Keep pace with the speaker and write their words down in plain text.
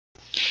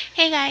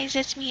Hey guys,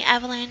 it's me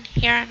Evelyn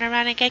here on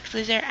Erotic X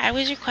Loser. I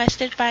was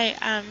requested by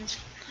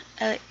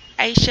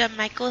Aisha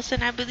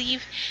Mikaelson, I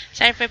believe.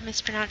 Sorry if I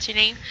mispronounced your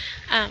name.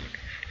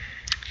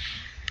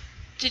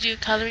 To do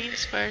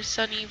colorings for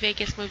Sony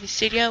Vegas Movie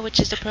Studio, which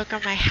is the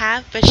program I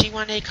have, but she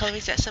wanted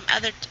colorings that some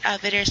other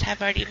videos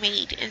have already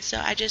made, and so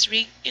I just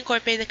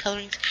reincorporated the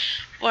colorings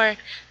for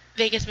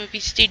Vegas Movie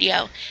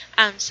Studio.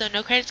 So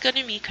no credits go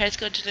to me, credits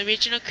go to the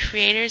original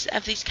creators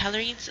of these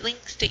colorings.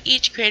 Links to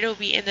each creator will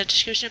be in the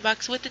description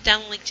box with the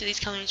download link to these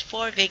colorings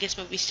for Vegas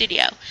Movie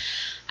Studio.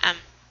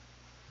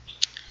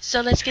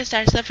 So let's get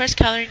started. So the first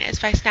coloring is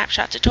by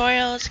Snapshot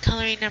Tutorials,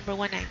 coloring number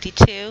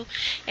 192.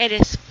 It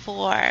is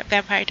for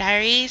Vampire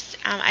Diaries.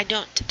 I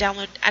don't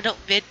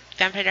vid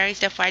Vampire Diaries,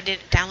 therefore I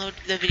didn't download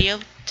the video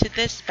to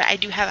this, but I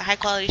do have a high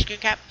quality screen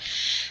cap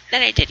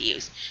that I did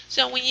use.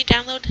 So when you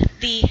download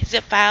the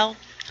zip file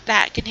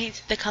that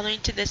contains the coloring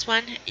to this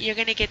one, you're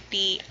going to get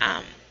the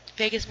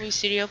Vegas Movie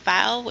Studio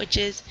file, which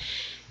is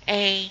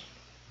a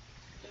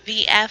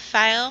VF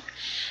file,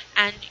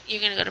 and you're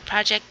going to go to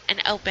Project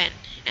and Open,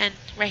 and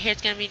right here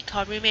it's going to be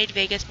called Remade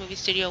Vegas Movie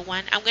Studio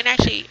 1. I'm going to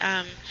actually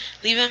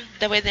leave them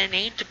the way they're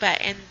named,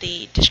 but in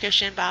the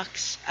description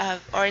box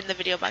or in the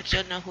video box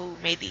you'll know who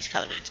made these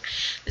colorings.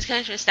 This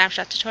comes from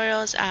Snapshot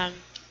Tutorials. So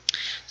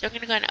we're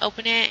going to go and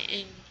open it,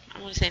 and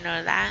I'm going to say no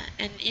to that,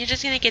 and you're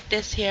just going to get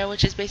this here,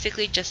 which is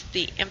basically just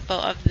the info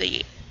of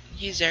the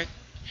user,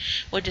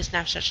 which is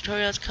Snapshot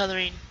Tutorials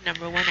coloring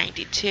number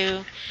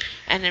 192,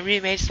 and then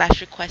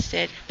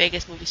remade/requested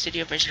Vegas Movie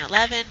Studio version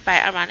 11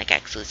 by Ironic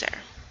X Loser.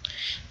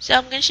 So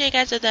I'm going to show you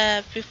guys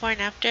the before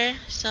and after.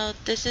 So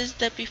this is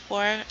the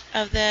before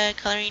of the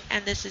coloring,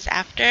 and this is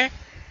after.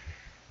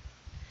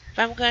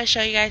 But I'm going to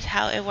show you guys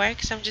how it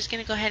works. I'm just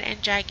going to go ahead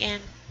and drag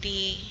in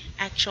the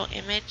actual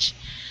image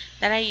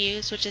that I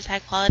use, which is high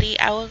quality.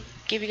 I will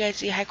give you guys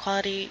the high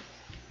quality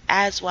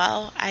as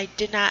well. I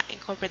did not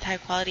incorporate the high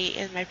quality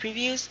in my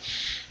previews,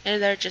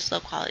 and they're just low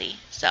quality.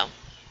 So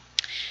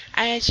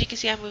as you can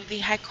see, I moved the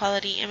high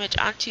quality image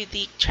onto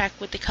the track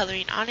with the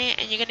coloring on it,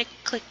 and you're going to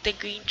click the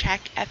green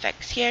track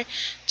FX here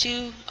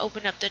to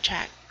open up the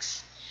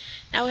tracks.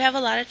 Now we have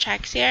a lot of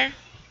tracks here,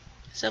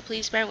 so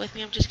please bear with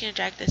me. I'm just going to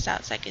drag this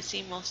out so I can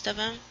see most of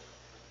them.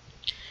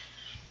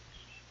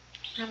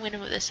 I'm going to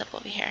move this up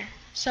over here.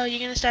 So you're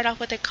going to start off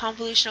with a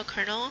convolutional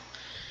kernel,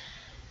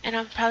 and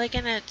I'm probably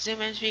going to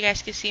zoom in so you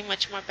guys can see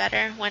much more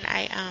better when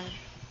I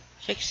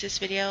fix this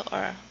video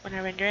or when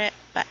I render it.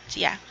 But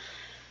yeah,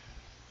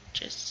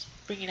 just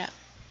bring it up.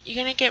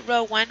 You're going to get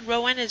row 1.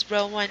 Row 1 is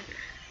row 1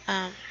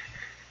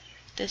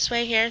 this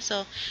way here.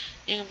 So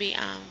you're going to be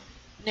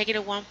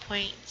negative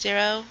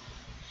 1.0,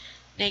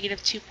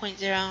 negative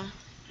 2.0,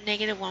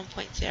 negative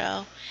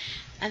 1.0.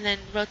 And then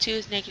row 2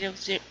 is negative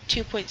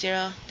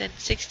 2.0, then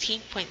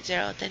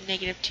 16.0, then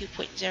negative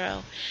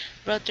 2.0.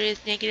 Row 3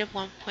 is negative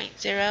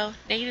 1.0,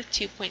 negative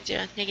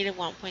 2.0, negative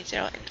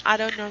 1.0, and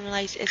auto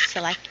normalize is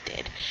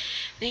selected.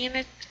 Then you're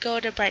going to go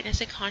to brightness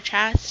and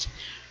contrast,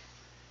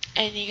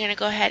 and you're going to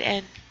go ahead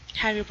and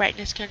have your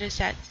brightness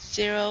contrast at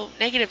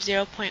negative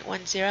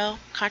 0.10,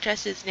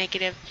 contrast is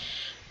negative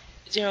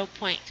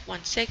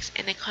 0.16,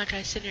 and the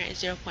contrast center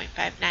is 0.59.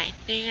 Then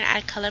you're going to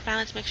add color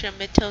balance, make sure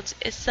midtones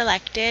is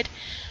selected.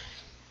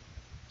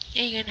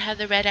 And you're going to have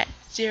the red at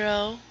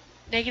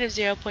negative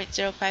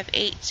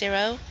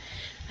 0.0580.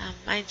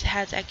 Mine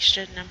has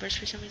extra numbers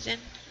for some reason.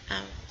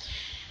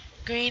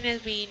 Green will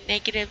be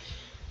negative,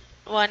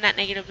 well, not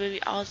negative, it will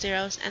be all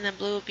zeros, and then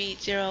blue will be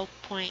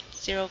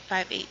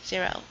 0.0580.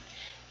 You're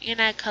going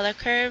to add color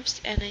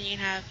curves, and then you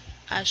can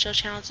have show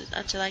channels is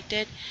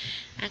unselected,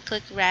 and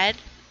click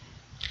red.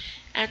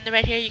 And the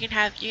red here, you're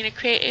going to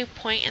create a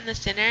point in the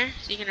center.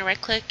 So you're going to right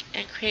click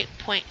and create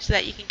point so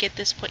that you can get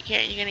this point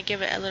here, and you're going to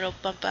give it a little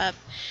bump up.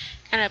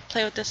 Kind of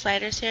play with the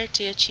sliders here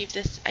to achieve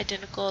this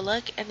identical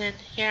look. And then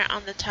here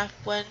on the top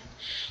one,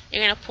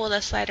 you're going to pull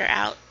the slider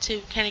out to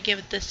kind of give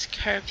it this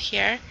curve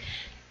here.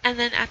 And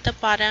then at the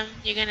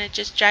bottom, you're going to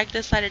just drag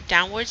the slider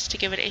downwards to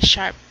give it a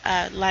sharp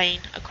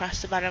line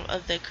across the bottom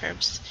of the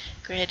curves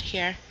grid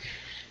here.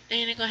 Then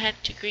you're going to go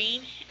ahead to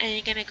green, and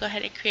you're going to go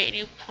ahead and create a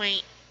new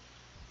point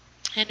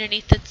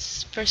underneath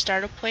its first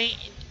starter point.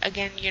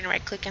 Again, you're going to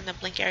right click on the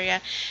blink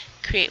area,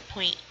 create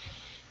point.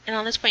 And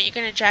on this point, you're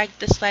going to drag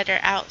the slider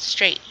out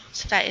straight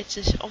so that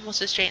it's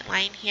almost a straight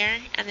line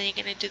here. And then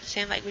you're going to do the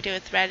same like we did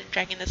with red and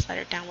dragging the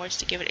slider downwards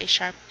to give it a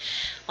sharp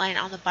line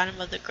on the bottom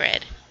of the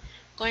grid.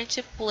 Going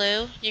to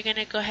blue, you're going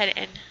to go ahead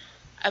and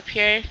up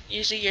here,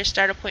 usually your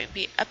starter point would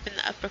be up in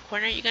the upper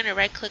corner. You're going to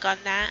right click on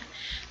that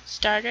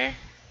starter,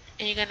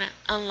 and you're going to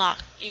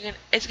unlock.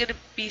 It's going to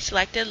be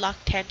selected,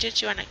 lock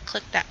tangent. You want to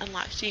click that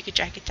unlock so you can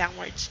drag it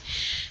downwards.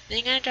 Then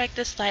you're going to drag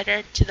the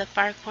slider to the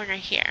far corner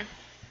here.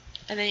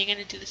 And then you're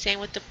going to do the same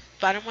with the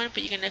bottom one,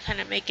 but you're going to kind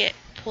of make it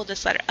pull the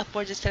slider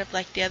upwards instead of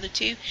like the other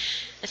two,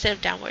 instead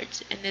of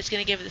downwards. And it's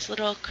going to give it this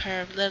little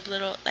curve,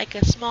 little like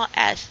a small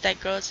S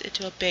that grows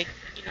into a big,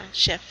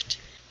 shift.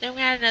 Then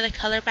we add another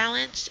color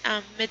balance.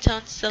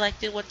 Midtones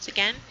selected once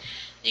again.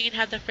 You can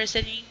have the first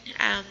setting,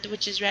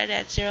 which is red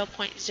at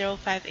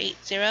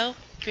 0.0580.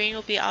 Green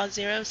will be all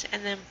zeros,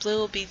 and then blue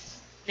will be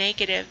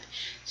negative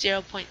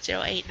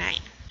 0.089.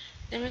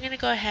 Then we're going to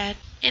go ahead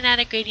and add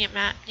a gradient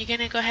map. You're going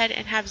to go ahead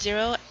and have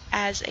 0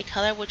 as a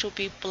color, which will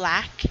be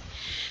black.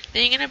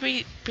 Then you're going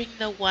to bring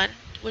the 1,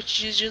 which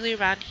is usually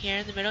around here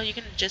in the middle. You're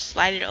going to just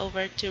slide it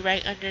over to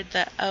right under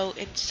the O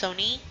in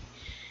Sony.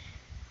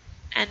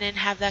 And then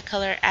have that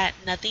color at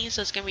nothing,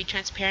 so it's going to be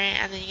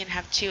transparent, and then you're going to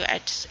have 2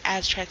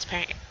 as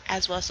transparent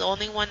as well. So the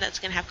only one that's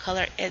going to have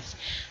color is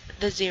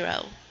the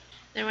 0.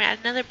 Then we're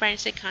at another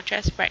brightness and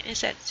contrast.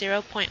 Brightness at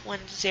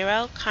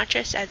 0.10,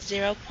 contrast at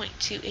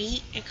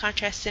 0.28, and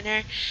contrast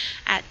center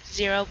at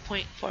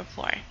 0.44.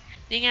 Then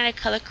you're going to add a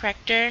color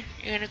corrector.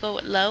 You're going to go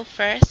with low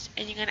first,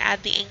 and you're going to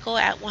add the angle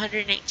at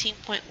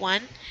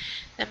 119.1.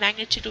 The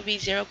magnitude will be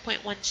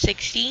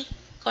 0.160.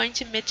 Going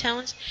to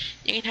midtones,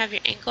 you're going to have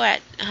your angle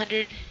at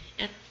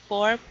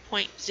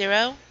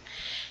 104.0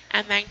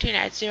 and magnitude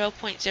at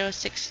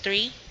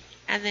 0.063,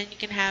 and then you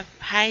can have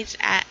highs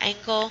at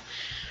angle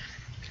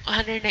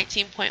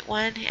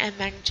 119.1 and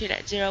magnitude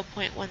at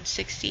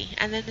 0.160,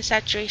 and then the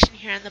saturation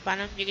here on the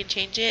bottom you can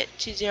change it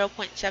to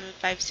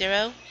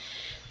 0.750.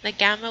 The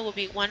gamma will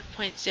be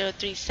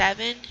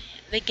 1.037.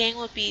 The gain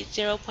will be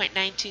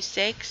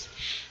 0.926,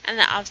 and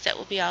the offset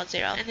will be all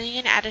 0. And then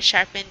you're going to add a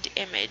sharpened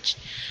image,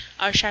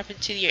 or sharpen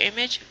to your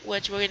image,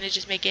 which we're going to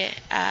just make it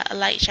a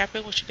light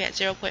sharpen, which will be at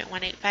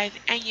 0.185,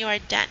 and you are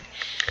done.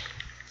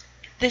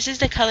 This is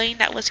the coloring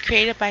that was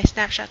created by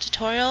Snapshot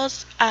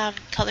Tutorials,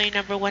 coloring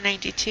number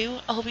 192.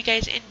 I hope you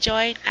guys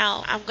enjoyed.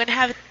 Now, I'm going to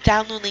have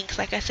download links,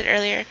 like I said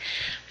earlier,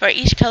 for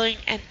each coloring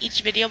and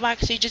each video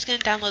box. So you're just going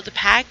to download the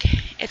pack.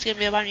 It's going to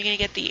be the bottom. You're going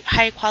to get the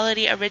high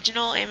quality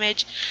original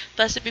image,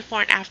 plus the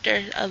before and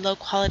after, a low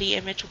quality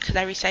image because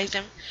I resized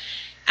them,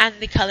 and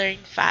the coloring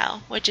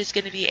file, which is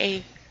going to be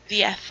a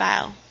VF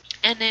file.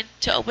 And then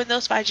to open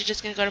those files, you're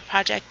just going to go to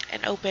project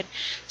and open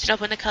to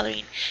open the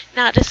coloring.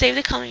 Now to save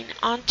the coloring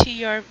onto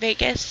your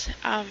Vegas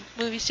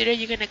movie studio,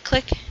 you're going to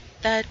click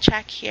the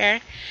track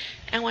here,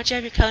 and once you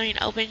have your coloring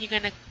open, you're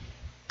going to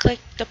click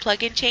the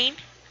plugin chain,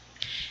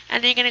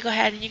 and then you're going to go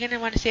ahead and you're going to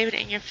want to save it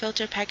in your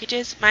filter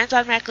packages. Mine's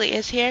automatically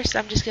is here, so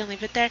I'm just going to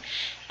leave it there.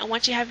 And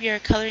once you have your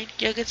coloring,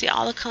 you're going to see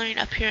all the coloring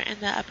up here in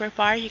the upper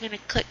bar. You're going to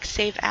click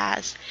save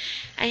as,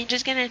 and you're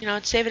just going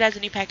to save it as a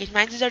new package.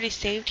 Mine is already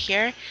saved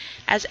here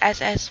as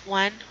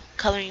SS1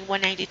 coloring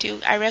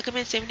 192. I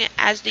recommend saving it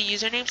as the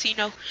username so you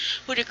know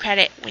who to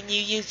credit when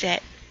you use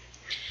it.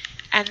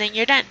 And then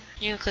you're done.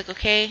 You're going to click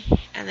OK,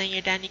 and then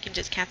you're done. You can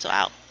just cancel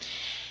out.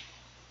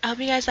 I hope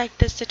you guys liked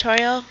this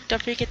tutorial.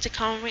 Don't forget to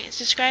comment, rate, and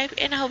subscribe,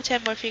 and I hope to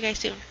have more for you guys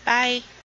soon. Bye!